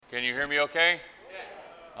Can you hear me okay?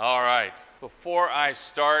 All right. Before I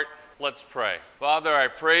start, let's pray. Father, I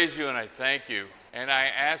praise you and I thank you. And I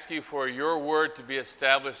ask you for your word to be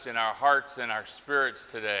established in our hearts and our spirits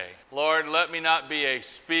today. Lord, let me not be a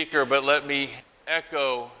speaker, but let me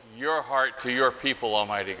echo your heart to your people,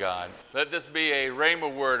 Almighty God. Let this be a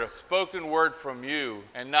rhema word, a spoken word from you,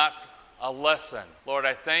 and not a lesson. Lord,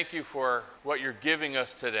 I thank you for what you're giving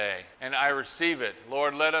us today, and I receive it.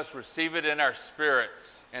 Lord, let us receive it in our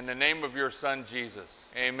spirits. In the name of your Son, Jesus.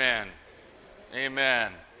 Amen.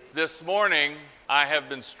 Amen. This morning, I have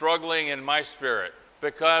been struggling in my spirit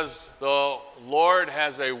because the Lord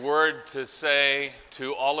has a word to say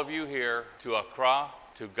to all of you here, to Accra,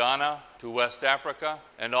 to Ghana, to West Africa,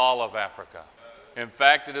 and all of Africa. In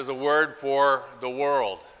fact, it is a word for the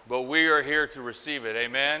world, but we are here to receive it.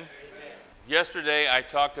 Amen? Amen. Yesterday, I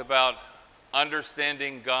talked about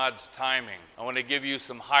understanding God's timing. I want to give you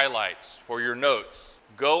some highlights for your notes.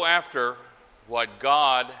 Go after what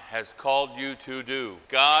God has called you to do.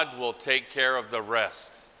 God will take care of the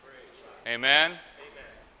rest. Amen? Amen?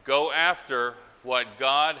 Go after what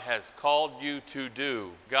God has called you to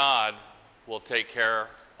do. God will take care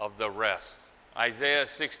of the rest. Isaiah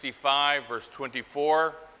 65, verse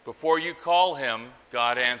 24, before you call him,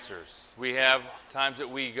 God answers. We have times that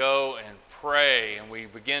we go and pray and we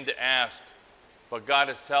begin to ask, but God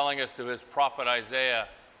is telling us through his prophet Isaiah,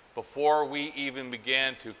 before we even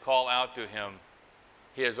began to call out to him,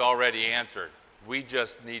 he has already answered. We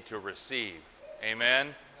just need to receive. Amen?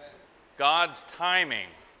 Amen? God's timing.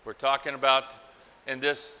 We're talking about in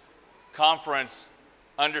this conference,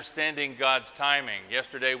 understanding God's timing.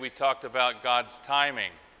 Yesterday we talked about God's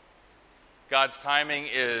timing. God's timing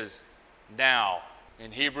is now.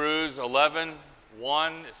 In Hebrews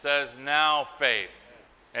 11:1, it says, now faith.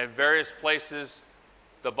 At various places,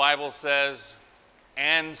 the Bible says,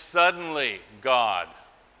 and suddenly God.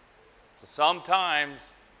 So sometimes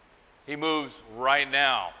he moves right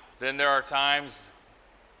now. Then there are times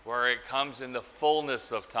where it comes in the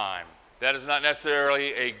fullness of time. That is not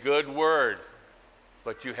necessarily a good word,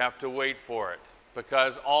 but you have to wait for it,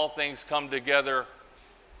 because all things come together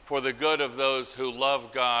for the good of those who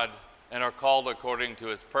love God and are called according to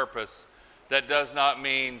his purpose. That does not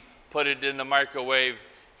mean put it in the microwave,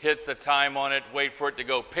 hit the time on it, wait for it to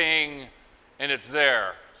go ping, and it's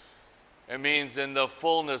there. It means in the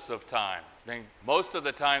fullness of time. Then most of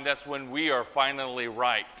the time, that's when we are finally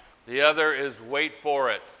right. The other is wait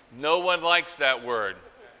for it. No one likes that word.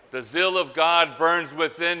 The zeal of God burns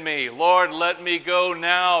within me. Lord, let me go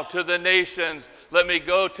now to the nations. Let me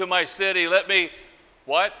go to my city. Let me,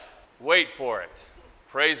 what? Wait for it.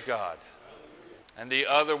 Praise God. And the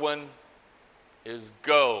other one is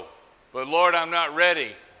go. But Lord, I'm not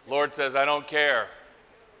ready. Lord says, I don't care.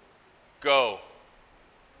 Go.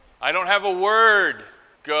 I don't have a word.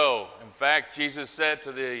 Go. In fact, Jesus said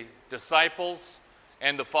to the disciples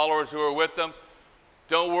and the followers who are with them,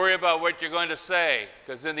 don't worry about what you're going to say,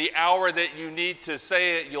 because in the hour that you need to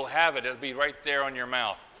say it, you'll have it. It'll be right there on your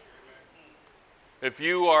mouth. If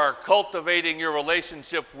you are cultivating your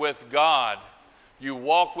relationship with God, you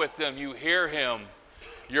walk with him, you hear him,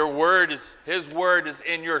 his word is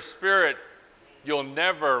in your spirit, you'll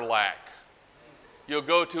never lack. You'll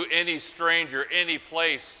go to any stranger, any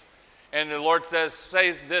place, and the Lord says,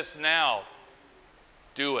 say this now.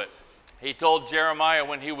 Do it. He told Jeremiah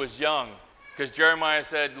when he was young, because Jeremiah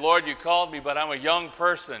said, Lord, you called me, but I'm a young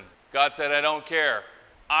person. God said, I don't care.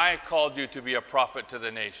 I called you to be a prophet to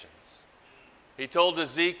the nations. He told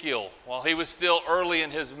Ezekiel, while he was still early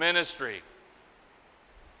in his ministry,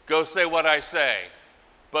 go say what I say.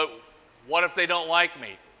 But what if they don't like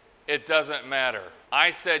me? It doesn't matter.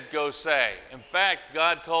 I said go say. In fact,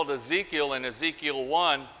 God told Ezekiel in Ezekiel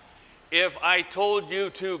 1, if I told you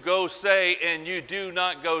to go say and you do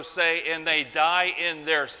not go say and they die in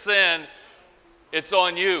their sin, it's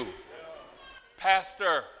on you.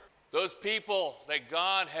 Pastor, those people that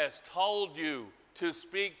God has told you to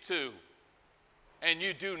speak to and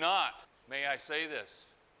you do not, may I say this,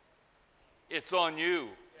 it's on you.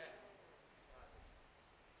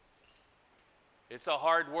 It's a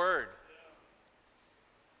hard word,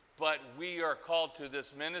 but we are called to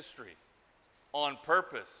this ministry on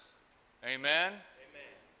purpose. Amen?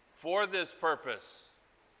 Amen. For this purpose,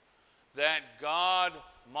 that God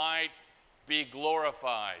might be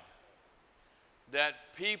glorified, that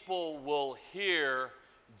people will hear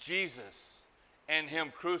Jesus and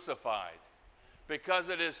him crucified, because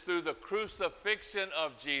it is through the crucifixion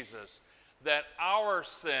of Jesus that our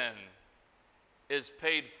sin is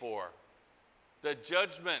paid for. The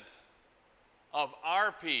judgment of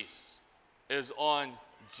our peace is on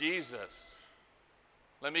Jesus.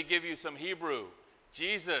 Let me give you some Hebrew.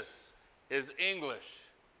 Jesus is English,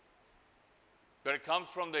 but it comes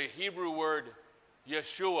from the Hebrew word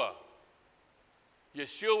Yeshua.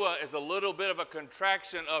 Yeshua is a little bit of a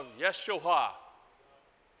contraction of Yeshua.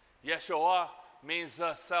 Yeshua means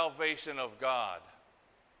the salvation of God.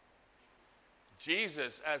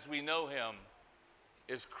 Jesus, as we know him,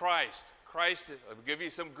 is Christ. Christ, I'll give you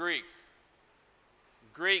some Greek.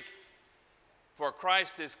 Greek for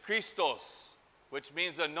Christ is Christos, which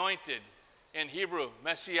means anointed. In Hebrew,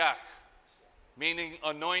 Meshiach, meaning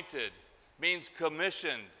anointed, means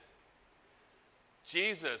commissioned.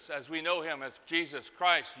 Jesus, as we know him as Jesus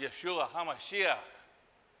Christ, Yeshua HaMashiach,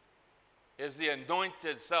 is the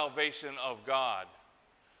anointed salvation of God.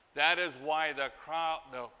 That is why the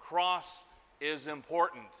cross is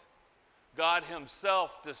important. God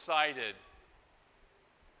himself decided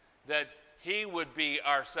that he would be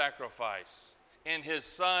our sacrifice, and his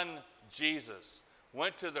son Jesus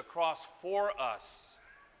went to the cross for us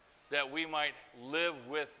that we might live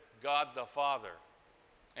with God the Father.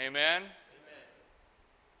 Amen? Amen.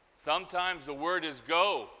 Sometimes the word is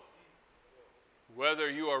go, whether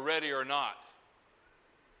you are ready or not,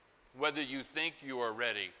 whether you think you are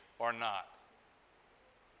ready or not.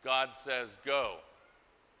 God says go.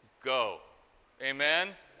 Go. Amen?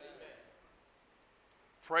 Amen.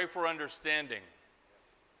 Pray for understanding.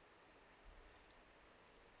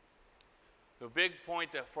 The big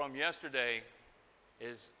point from yesterday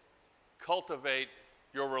is cultivate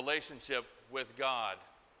your relationship with God.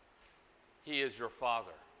 He is your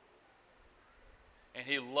Father. And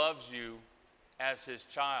he loves you as his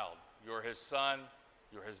child. You're his son,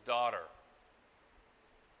 you're his daughter.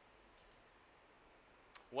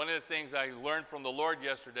 One of the things I learned from the Lord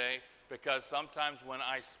yesterday, because sometimes when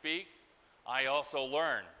I speak, I also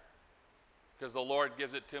learn, because the Lord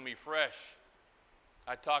gives it to me fresh.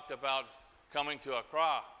 I talked about coming to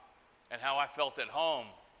Accra and how I felt at home.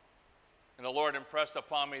 And the Lord impressed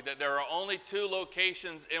upon me that there are only two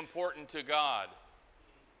locations important to God: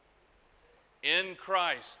 in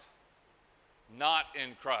Christ, not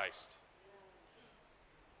in Christ.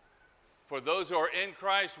 For those who are in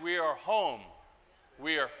Christ, we are home.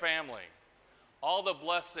 We are family. All the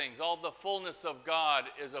blessings, all the fullness of God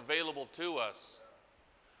is available to us.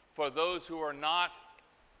 For those who are not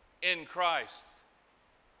in Christ,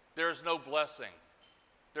 there's no blessing.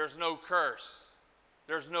 There's no curse.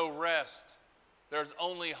 There's no rest. There's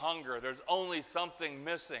only hunger. There's only something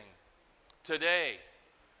missing. Today,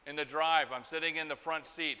 in the drive, I'm sitting in the front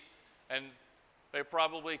seat, and they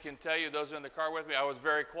probably can tell you, those in the car with me, I was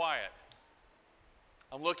very quiet.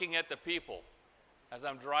 I'm looking at the people. As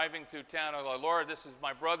I'm driving through town, I'm like, Lord, this is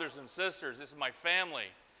my brothers and sisters. This is my family.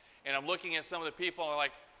 And I'm looking at some of the people, and I'm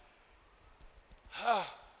like,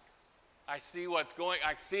 I see what's going,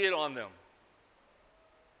 I see it on them.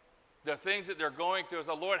 The things that they're going through is,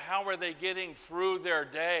 Lord, how are they getting through their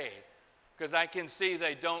day? Because I can see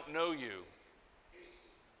they don't know you.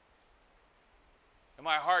 And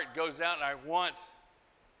my heart goes out, and I want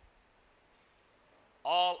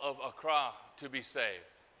all of Accra to be saved.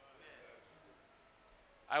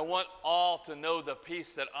 I want all to know the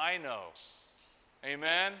peace that I know. Amen?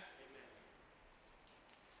 Amen.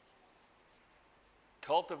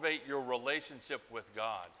 Cultivate your relationship with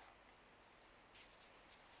God.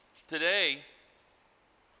 Today,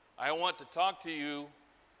 I want to talk to you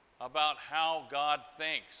about how God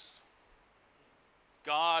thinks.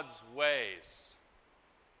 God's ways.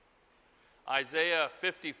 Isaiah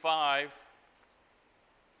 55,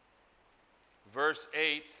 verse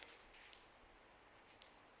 8.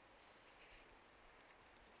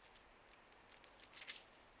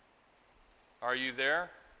 Are you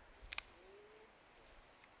there?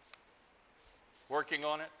 Working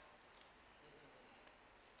on it?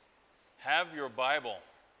 Have your Bible.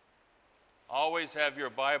 Always have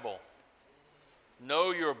your Bible.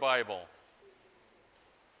 Know your Bible.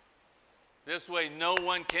 This way no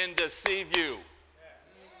one can deceive you.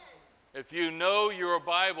 If you know your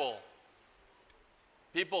Bible,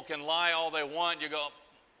 people can lie all they want. You go,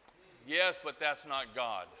 yes, but that's not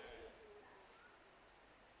God.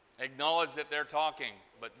 Acknowledge that they're talking,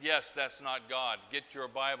 but yes, that's not God. Get your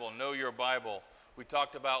Bible, know your Bible. We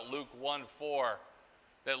talked about Luke 1:4,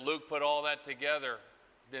 that Luke put all that together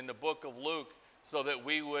in the book of Luke so that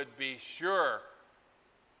we would be sure,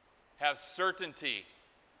 have certainty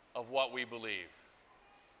of what we believe.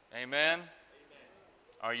 Amen? Amen.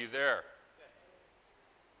 Are you there?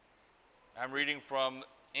 I'm reading from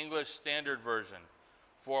English Standard Version.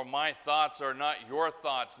 For my thoughts are not your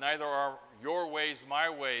thoughts, neither are your ways my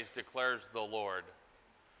ways, declares the Lord.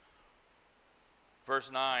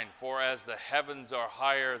 Verse 9, for as the heavens are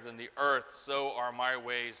higher than the earth, so are my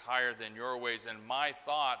ways higher than your ways, and my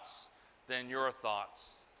thoughts than your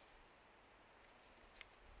thoughts.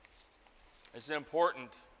 It's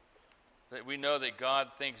important that we know that God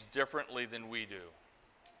thinks differently than we do.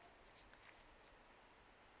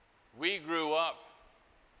 We grew up,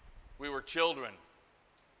 we were children.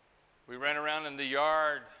 We ran around in the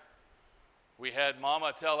yard. We had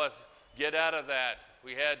Mama tell us, get out of that.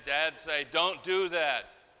 We had Dad say, don't do that.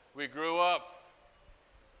 We grew up.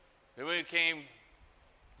 Then we became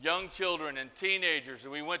young children and teenagers,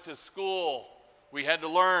 and we went to school. We had to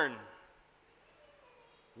learn.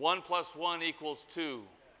 1 + 1 = 2.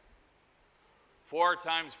 4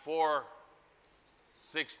 × 4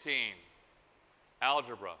 = 16.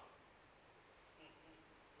 Algebra.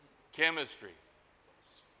 Chemistry.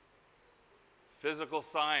 Physical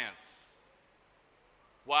science.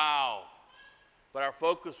 Wow. But our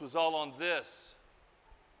focus was all on this.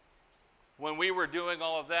 When we were doing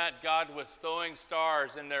all of that, God was throwing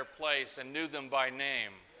stars in their place and knew them by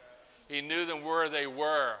name. He knew them where they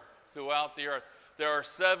were throughout the earth. There are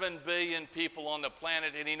 7 billion people on the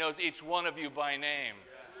planet, and he knows each one of you by name.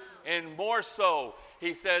 And more so,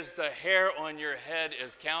 he says the hair on your head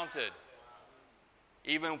is counted.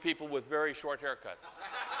 Even people with very short haircuts.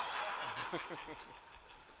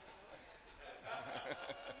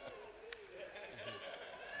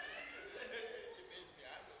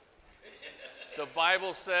 The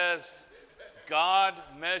Bible says God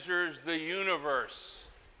measures the universe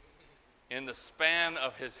in the span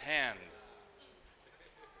of his hand.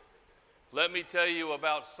 Let me tell you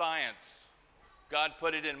about science. God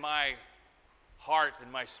put it in my heart, in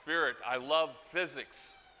my spirit. I love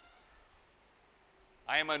physics.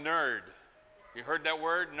 I am a nerd. You heard that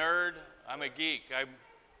word, nerd? I'm a geek.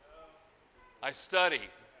 I study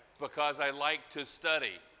because I like to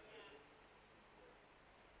study.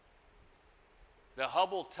 The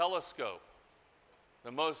Hubble telescope,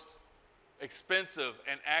 the most expensive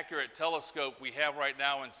and accurate telescope we have right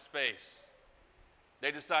now in space,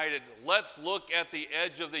 they decided, let's look at the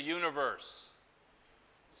edge of the universe.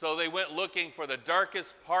 So they went looking for the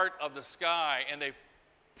darkest part of the sky, and they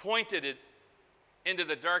pointed it into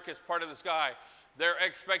the darkest part of the sky. Their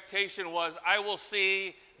expectation was, I will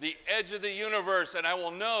see the edge of the universe, and I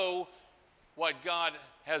will know what God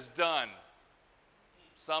has done.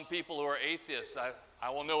 Some people who are atheists, I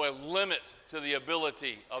will know a limit to the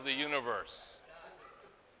ability of the universe.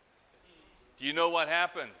 Do you know what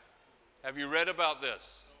happened? Have you read about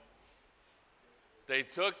this? They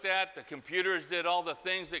took that, the computers did all the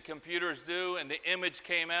things that computers do, and the image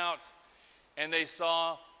came out, and they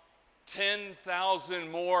saw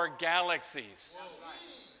 10,000 more galaxies.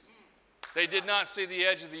 They did not see the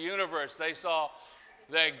edge of the universe. They saw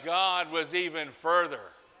that God was even further.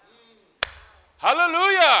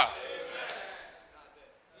 Hallelujah! Amen.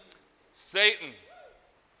 Satan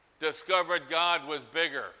discovered God was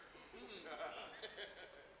bigger.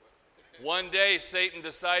 One day, Satan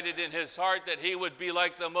decided in his heart that he would be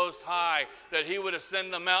like the Most High, that he would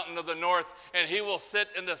ascend the mountain of the north, and he will sit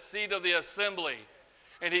in the seat of the assembly.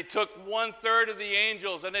 And he took 1/3 of the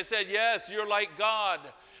angels, and they said, yes, you're like God.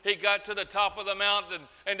 He got to the top of the mountain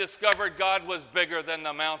and discovered God was bigger than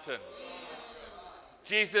the mountain.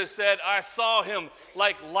 Jesus said, I saw him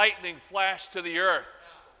like lightning flash to the earth.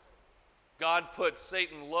 God put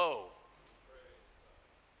Satan low.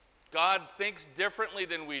 God thinks differently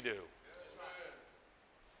than we do.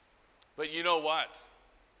 But you know what?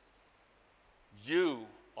 You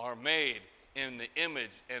are made in the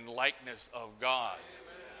image and likeness of God.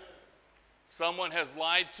 Someone has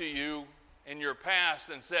lied to you in your past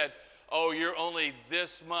and said, oh, you're only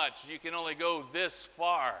this much. You can only go this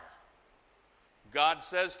far. God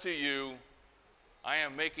says to you, I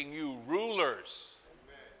am making you rulers.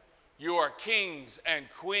 You are kings and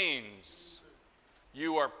queens.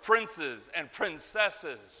 You are princes and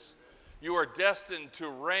princesses. You are destined to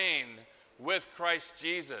reign with Christ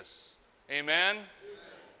Jesus. Amen?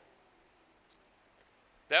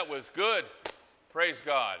 That was good. Praise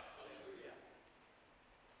God.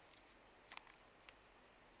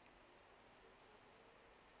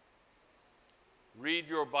 Read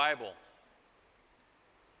your Bible.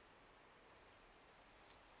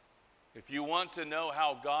 If you want to know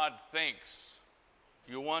how God thinks,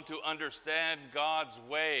 you want to understand God's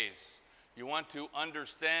ways, you want to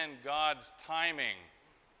understand God's timing,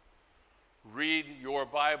 read your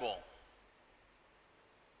Bible.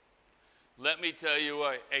 Let me tell you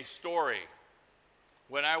a story.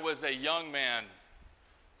 When I was a young man,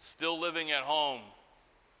 still living at home,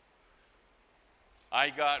 I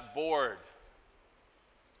got bored.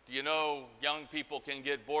 Do you know young people can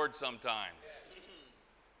get bored sometimes?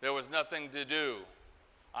 There was nothing to do.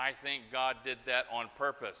 I think God did that on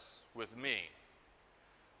purpose with me.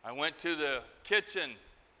 I went to the kitchen.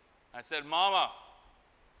 I said, Mama,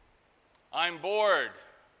 I'm bored.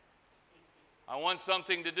 I want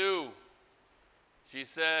something to do. She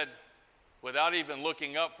said, without even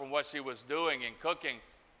looking up from what she was doing and cooking,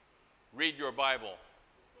 read your Bible.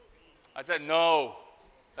 I said, no,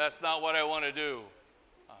 that's not what I want to do.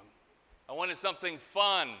 I wanted something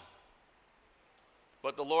fun.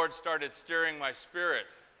 But the Lord started stirring my spirit.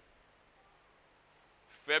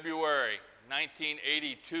 February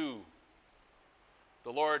 1982,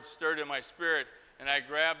 the Lord stirred in my spirit, and I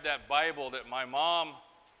grabbed that Bible that my mom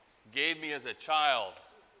gave me as a child.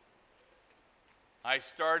 I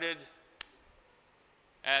started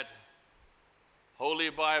at Holy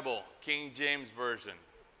Bible, King James Version.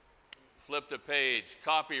 Flipped a page,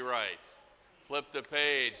 copyright. Flipped a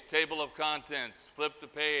page, table of contents. Flipped a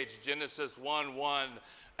page, Genesis 1:1.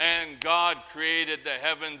 And God created the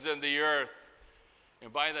heavens and the earth.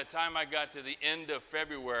 And by the time I got to the end of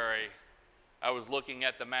February, I was looking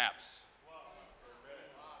at the maps.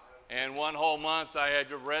 And one whole month I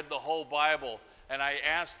had read the whole Bible, and I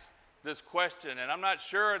asked this question, and I'm not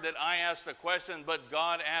sure that I asked the question, but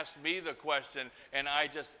God asked me the question, and I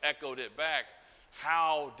just echoed it back.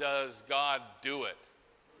 How does God do it?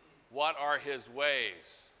 What are his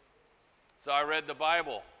ways? So I read the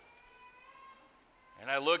Bible, and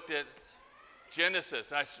I looked at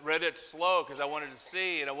Genesis, and I read it slow because I wanted to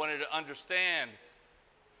see and I wanted to understand.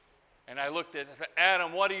 And I looked at it and said,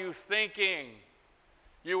 Adam, what are you thinking?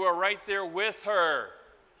 You were right there with her.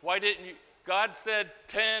 Why didn't you? God said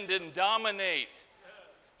tend and dominate.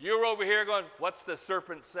 You're over here going, what's the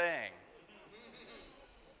serpent saying?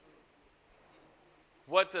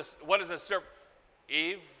 What is a serpent?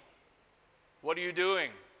 Eve, what are you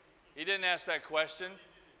doing? He didn't ask that question.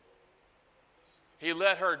 He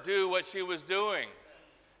let her do what she was doing.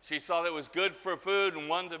 She saw that it was good for food and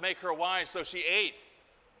wanted to make her wise, so she ate.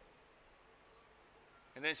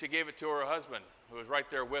 And then she gave it to her husband, who was right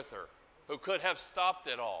there with her, who could have stopped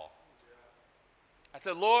it all. I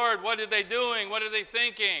said, Lord, what are they doing? What are they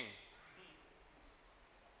thinking?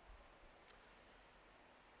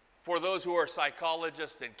 For those who are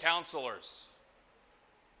psychologists and counselors,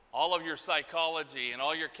 all of your psychology and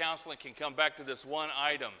all your counseling can come back to this one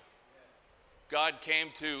item. God came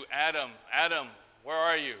to Adam. Adam, where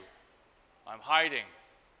are you? I'm hiding.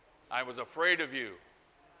 I was afraid of you.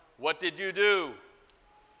 What did you do?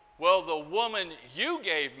 Well, the woman you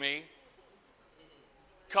gave me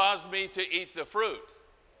caused me to eat the fruit.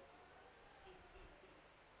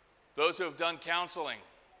 Those who have done counseling,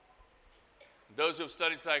 those who have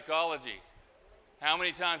studied psychology, how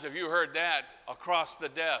many times have you heard that across the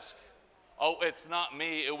desk? Oh, it's not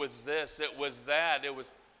me, it was this, it was that,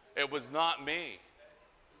 it was not me.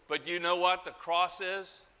 But you know what the cross is?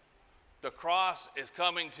 The cross is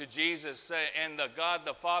coming to Jesus and the God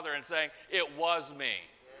the Father and saying, it was me.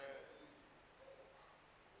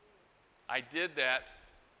 I did that.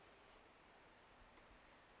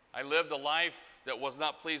 I lived a life that was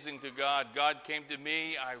not pleasing to God. God came to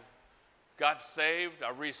me. I got saved.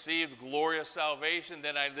 I received glorious salvation.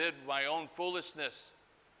 Then I lived my own foolishness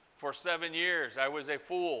for 7 years. I was a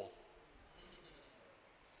fool.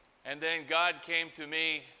 And then God came to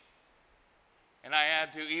me, and I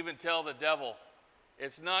had to even tell the devil,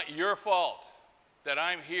 it's not your fault that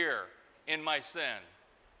I'm here in my sin,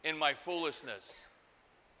 in my foolishness.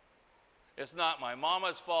 It's not my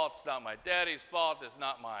mama's fault. It's not my daddy's fault. It's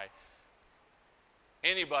not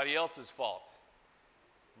anybody else's fault.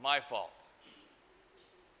 My fault.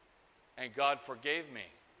 And God forgave me.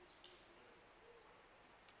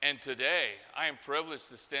 And today, I am privileged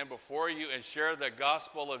to stand before you and share the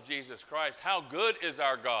gospel of Jesus Christ. How good is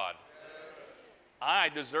our God? I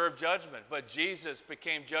deserve judgment, but Jesus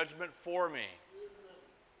became judgment for me.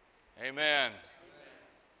 Amen.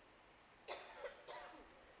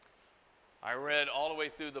 I read all the way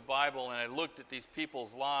through the Bible, and I looked at these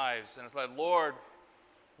people's lives, and it's like, Lord,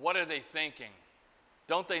 what are they thinking?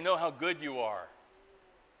 Don't they know how good you are?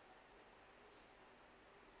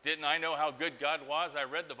 Didn't I know how good God was? I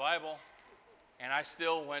read the Bible, and I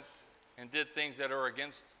still went and did things that are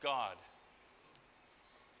against God.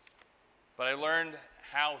 But I learned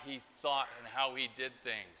how he thought and how he did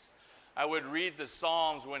things. I would read the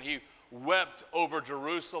Psalms when he wept over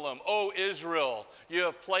Jerusalem. Oh, Israel, you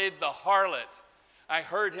have played the harlot. I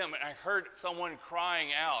heard him, and I heard someone crying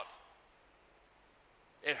out.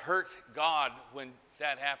 It hurt God when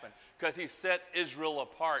that happened because he set Israel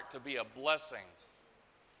apart to be a blessing.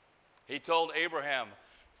 He told Abraham,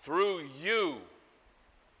 through you,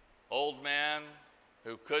 old man,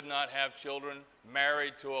 who could not have children,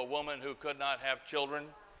 married to a woman who could not have children.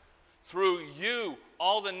 Through you,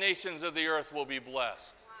 all the nations of the earth will be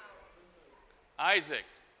blessed. Isaac,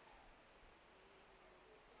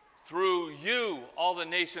 through you, all the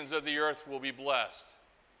nations of the earth will be blessed.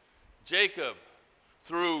 Jacob,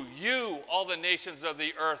 through you, all the nations of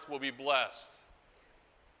the earth will be blessed.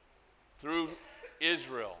 Through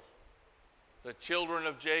Israel, the children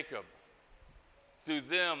of Jacob, through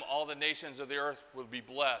them, all the nations of the earth will be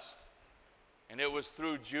blessed. And it was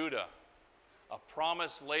through Judah, a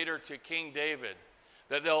promise later to King David,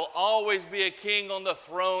 that there'll always be a king on the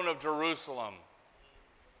throne of Jerusalem.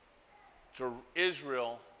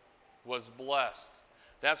 Israel was blessed.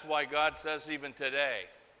 That's why God says even today,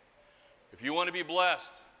 if you want to be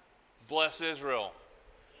blessed, bless Israel.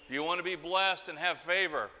 If you want to be blessed and have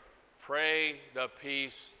favor, pray the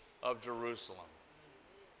peace of Jerusalem.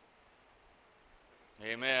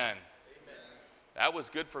 Amen. That was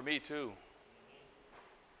good for me too.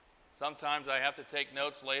 Sometimes I have to take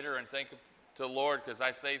notes later and thank to the Lord because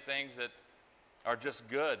I say things that are just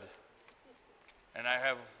good. And I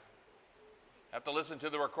have to listen to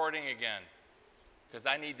the recording again because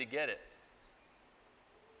I need to get it.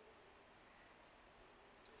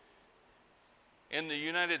 In the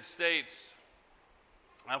United States,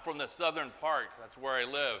 I'm from the southern part, that's where I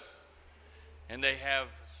live, and they have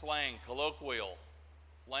slang, colloquial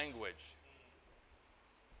language.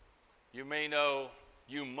 You may know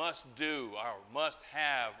you must do, or must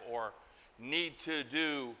have, or need to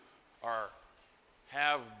do, or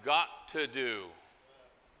have got to do.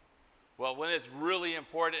 Well, when it's really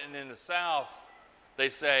important in the South, they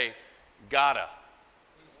say, gotta.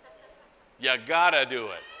 You gotta do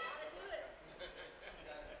it.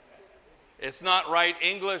 It's not right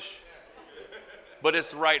English, but it's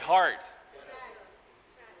the right heart.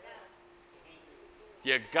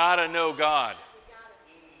 You gotta know God.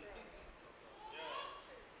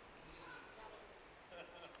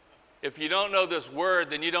 If you don't know this word,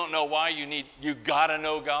 then you don't know why you gotta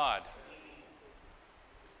know God.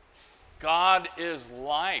 God is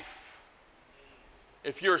life.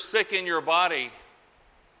 If you're sick in your body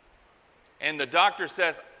and the doctor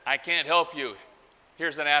says, I can't help you,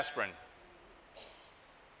 here's an aspirin.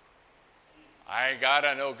 I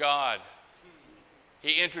gotta know God.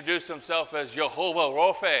 He introduced himself as Jehovah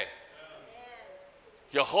Rophe.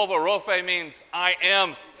 Jehovah Rophe means I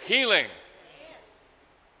am healing.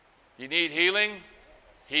 You need healing?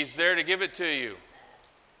 He's there to give it to you.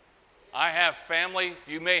 I have family.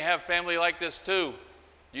 You may have family like this too.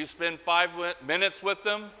 You spend 5 minutes with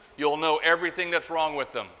them, you'll know everything that's wrong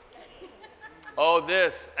with them. Oh,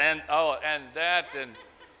 this and that, and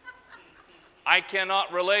I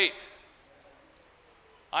cannot relate.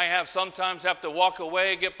 I sometimes have to walk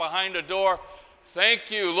away, get behind a door. Thank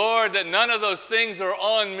you, Lord, that none of those things are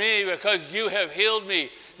on me because you have healed me.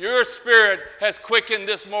 Your spirit has quickened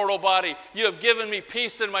this mortal body. You have given me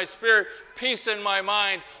peace in my spirit, peace in my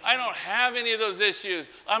mind. I don't have any of those issues.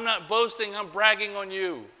 I'm not boasting, I'm bragging on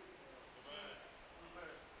you.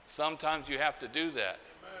 Sometimes you have to do that.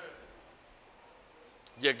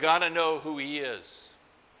 You got to know who he is.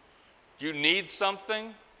 You need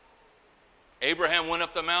something? Abraham went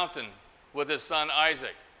up the mountain with his son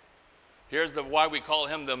Isaac. Here's why we call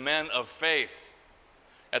him the man of faith.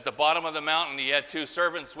 At the bottom of the mountain, he had 2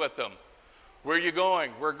 servants with him. Where are you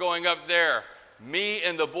going? We're going up there. Me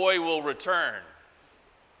and the boy will return.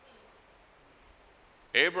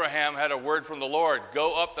 Abraham had a word from the Lord.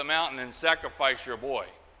 Go up the mountain and sacrifice your boy.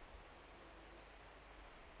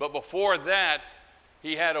 But before that,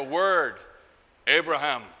 he had a word.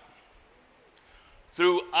 Abraham,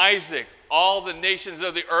 through Isaac, all the nations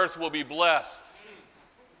of the earth will be blessed.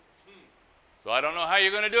 So I don't know how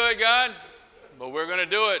you're going to do it, God, but we're going to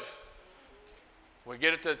do it. We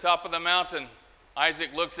get it to the top of the mountain.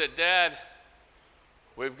 Isaac looks at Dad.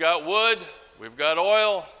 We've got wood. We've got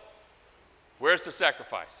oil. Where's the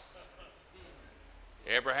sacrifice?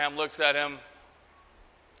 Abraham looks at him.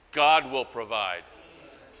 God will provide.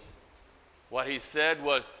 What he said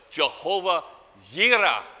was, Jehovah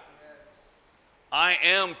Jireh, I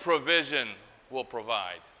am provision, will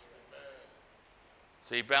provide.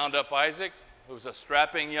 So he bound up Isaac, who was a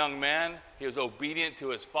strapping young man. He was obedient to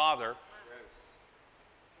his father.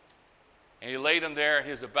 And he laid him there, and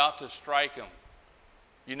he was about to strike him.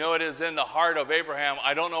 You know, it is in the heart of Abraham.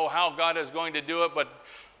 I don't know how God is going to do it, but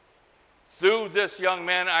through this young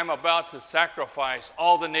man I'm about to sacrifice,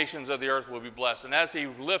 all the nations of the earth will be blessed. And as he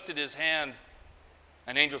lifted his hand,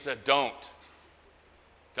 an angel said, don't.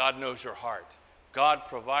 God knows your heart. God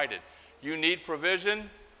provided. You need provision,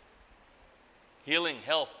 healing,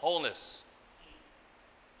 health, wholeness,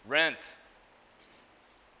 rent,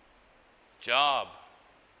 job.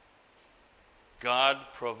 God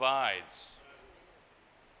provides.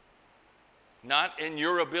 Not in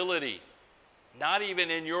your ability, not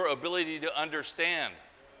even in your ability to understand.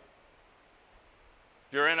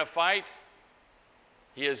 You're in a fight,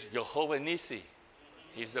 he is Jehovah Nissi.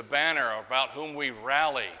 He's the banner about whom we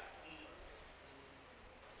rally.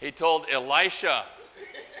 He told Elisha,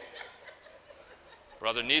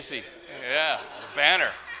 Brother Nissi, yeah, the banner.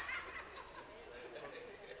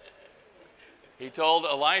 He told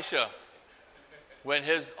Elisha, when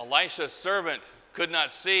Elisha's servant could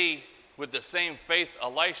not see with the same faith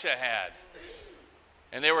Elisha had,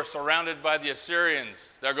 and they were surrounded by the Assyrians,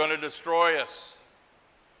 they're going to destroy us.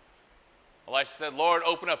 Elisha said, Lord,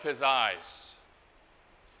 open up his eyes.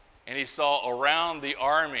 And he saw around the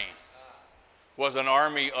army was an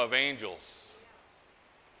army of angels.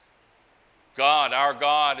 God, our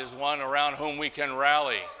God, is one around whom we can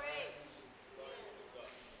rally.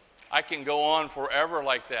 I can go on forever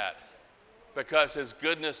like that because his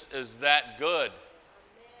goodness is that good.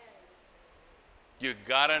 You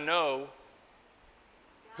gotta know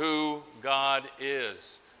who God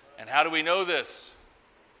is. And how do we know this?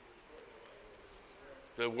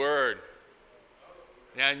 The Word.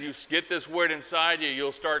 And you get this Word inside you,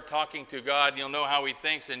 you'll start talking to God, you'll know how he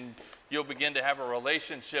thinks, and you'll begin to have a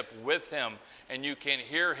relationship with him, and you can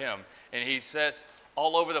hear him. And he says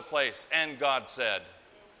all over the place, and God said.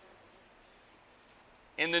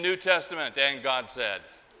 In the New Testament, and God said.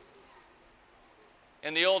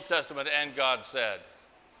 In the Old Testament, and God said.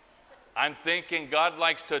 I'm thinking God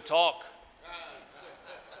likes to talk.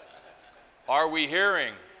 Are we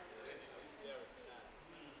hearing?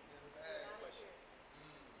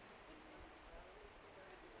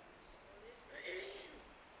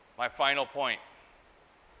 My final point,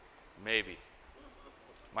 maybe.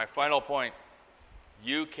 My final point,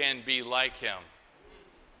 you can be like him.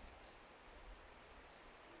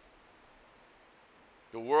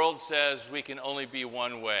 The world says we can only be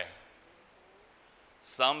one way.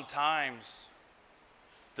 Sometimes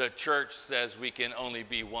the church says we can only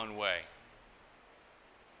be one way.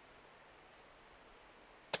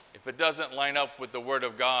 If it doesn't line up with the Word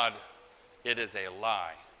of God, it is a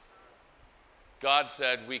lie. God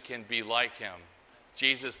said we can be like him.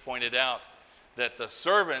 Jesus pointed out that the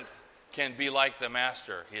servant can be like the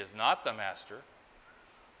master. He is not the master,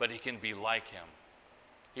 but he can be like him.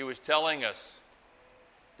 He was telling us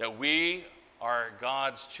that we are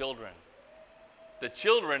God's children. The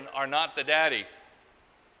children are not the daddy.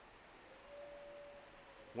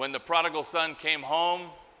 When the prodigal son came home,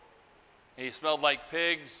 and he smelled like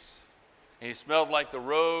pigs, and he smelled like the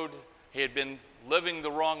road, he had been living the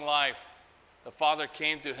wrong life. The father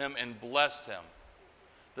came to him and blessed him.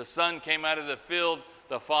 The son came out of the field,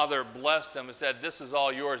 the father blessed him and said, this is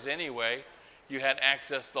all yours anyway. You had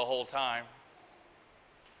access the whole time.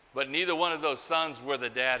 But neither one of those sons were the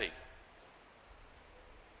daddy.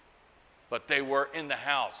 But they were in the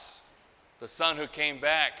house. The son who came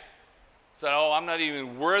back said, oh, I'm not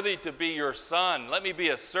even worthy to be your son. Let me be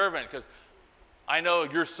a servant because I know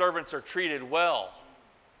your servants are treated well.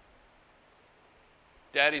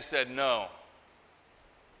 Daddy said, no.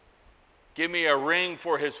 Give me a ring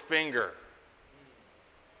for his finger.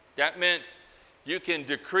 That meant you can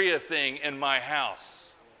decree a thing in my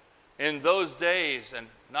house. In those days, and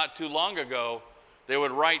not too long ago, they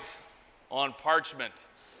would write on parchment,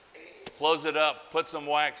 close it up, put some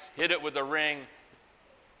wax, hit it with a ring.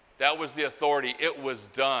 That was the authority. It was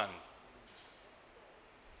done.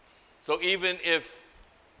 So even if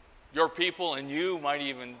your people and you might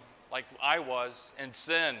even, like I was, in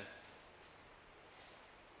sin,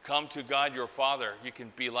 come to God your Father, you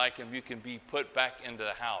can be like him. You can be put back into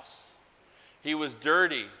the house. He was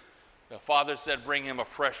dirty. The father said, bring him a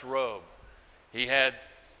fresh robe. He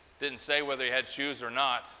didn't say whether he had shoes or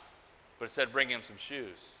not, but it said, bring him some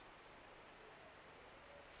shoes.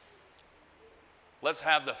 Let's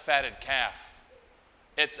have the fatted calf.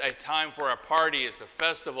 It's a time for a party. It's a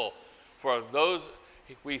festival for those.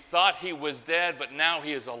 We thought he was dead, but now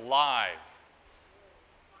he is alive.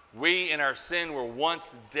 We in our sin were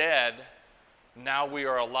once dead. Now we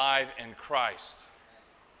are alive in Christ.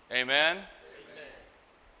 Amen? Amen.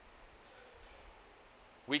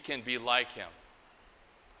 We can be like him.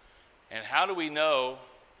 And how do we know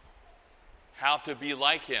how to be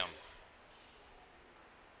like him?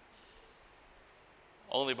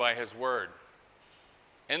 Only by his word.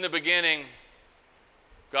 In the beginning,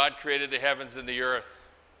 God created the heavens and the earth.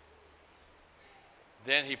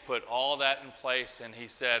 Then he put all that in place and he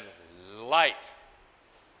said, light.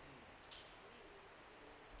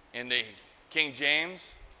 In the King James,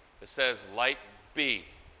 it says, light be.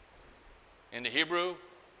 In the Hebrew,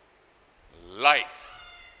 light.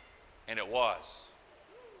 And it was.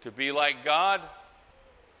 To be like God,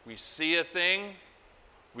 we see a thing,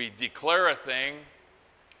 we declare a thing,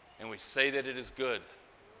 and we say that it is good.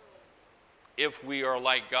 If we are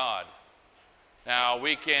like God. Now,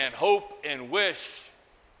 we can hope and wish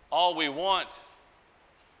all we want.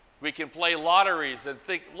 We can play lotteries and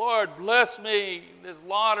think, Lord, bless me, this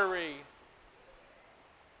lottery.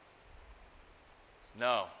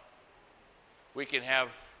 No. We can have,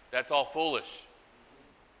 that's all foolish.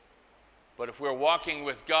 But if we're walking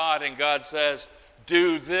with God and God says,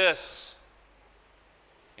 do this,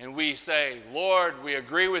 and we say, Lord, we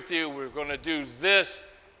agree with you, we're going to do this,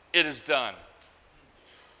 it is done.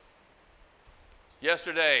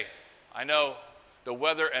 Yesterday, I know the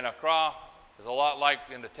weather in Accra is a lot like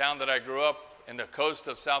in the town that I grew up, in the coast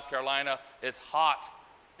of South Carolina. It's hot.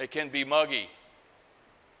 It can be muggy.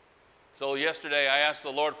 So yesterday, I asked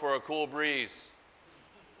the Lord for a cool breeze.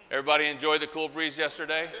 Everybody enjoy the cool breeze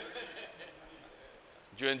yesterday?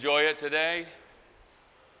 Did you enjoy it today?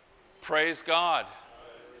 Praise God.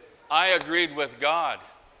 I agreed with God.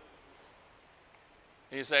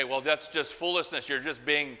 And you say, well, that's just foolishness. You're just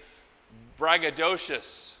being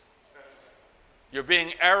braggadocious. You're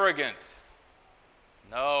being arrogant.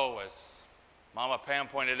 No, as Mama Pam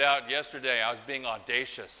pointed out yesterday, I was being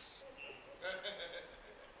audacious.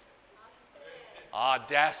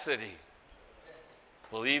 Audacity.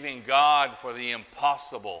 Believing God for the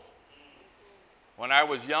impossible. When I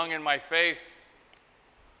was young in my faith,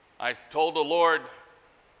 I told the Lord,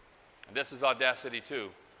 and this is audacity too,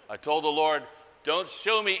 I told the Lord, don't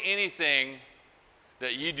show me anything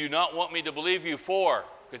that you do not want me to believe you for,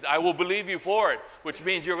 because I will believe you for it, which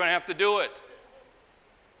means you're going to have to do it.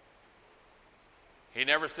 He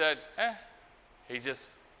never said, He just,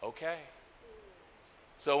 okay.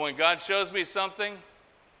 So when God shows me something,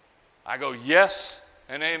 I go, yes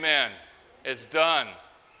and amen. It's done.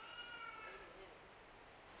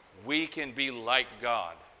 We can be like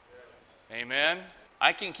God. Amen?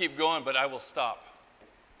 I can keep going, but I will stop.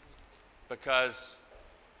 Because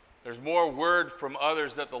there's more word from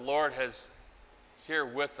others that the Lord has here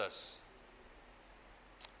with us.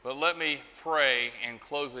 But let me pray in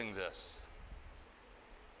closing this.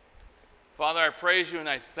 Father, I praise you and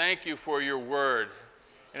I thank you for your word.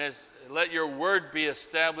 And let your word be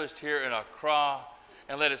established here in Accra,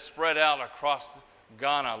 and let it spread out across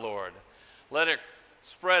Ghana, Lord. Let it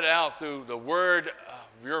spread out through the word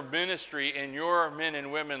of your ministry and your men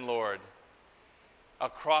and women, Lord,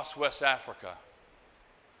 across West Africa.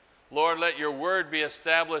 Lord, let your word be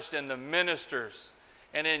established in the ministers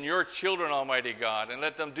and in your children, Almighty God, and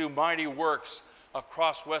let them do mighty works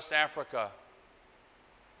across West Africa.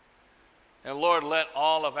 And Lord, let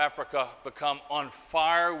all of Africa become on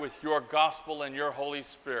fire with your gospel and your Holy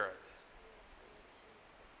Spirit.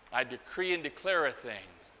 I decree and declare a thing.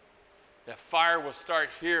 That fire will start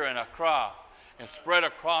here in Accra and spread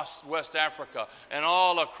across West Africa and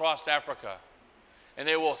all across Africa. And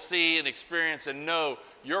they will see and experience and know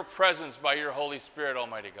your presence by your Holy Spirit,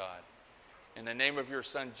 Almighty God. In the name of your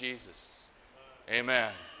Son, Jesus.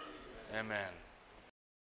 Amen. Amen.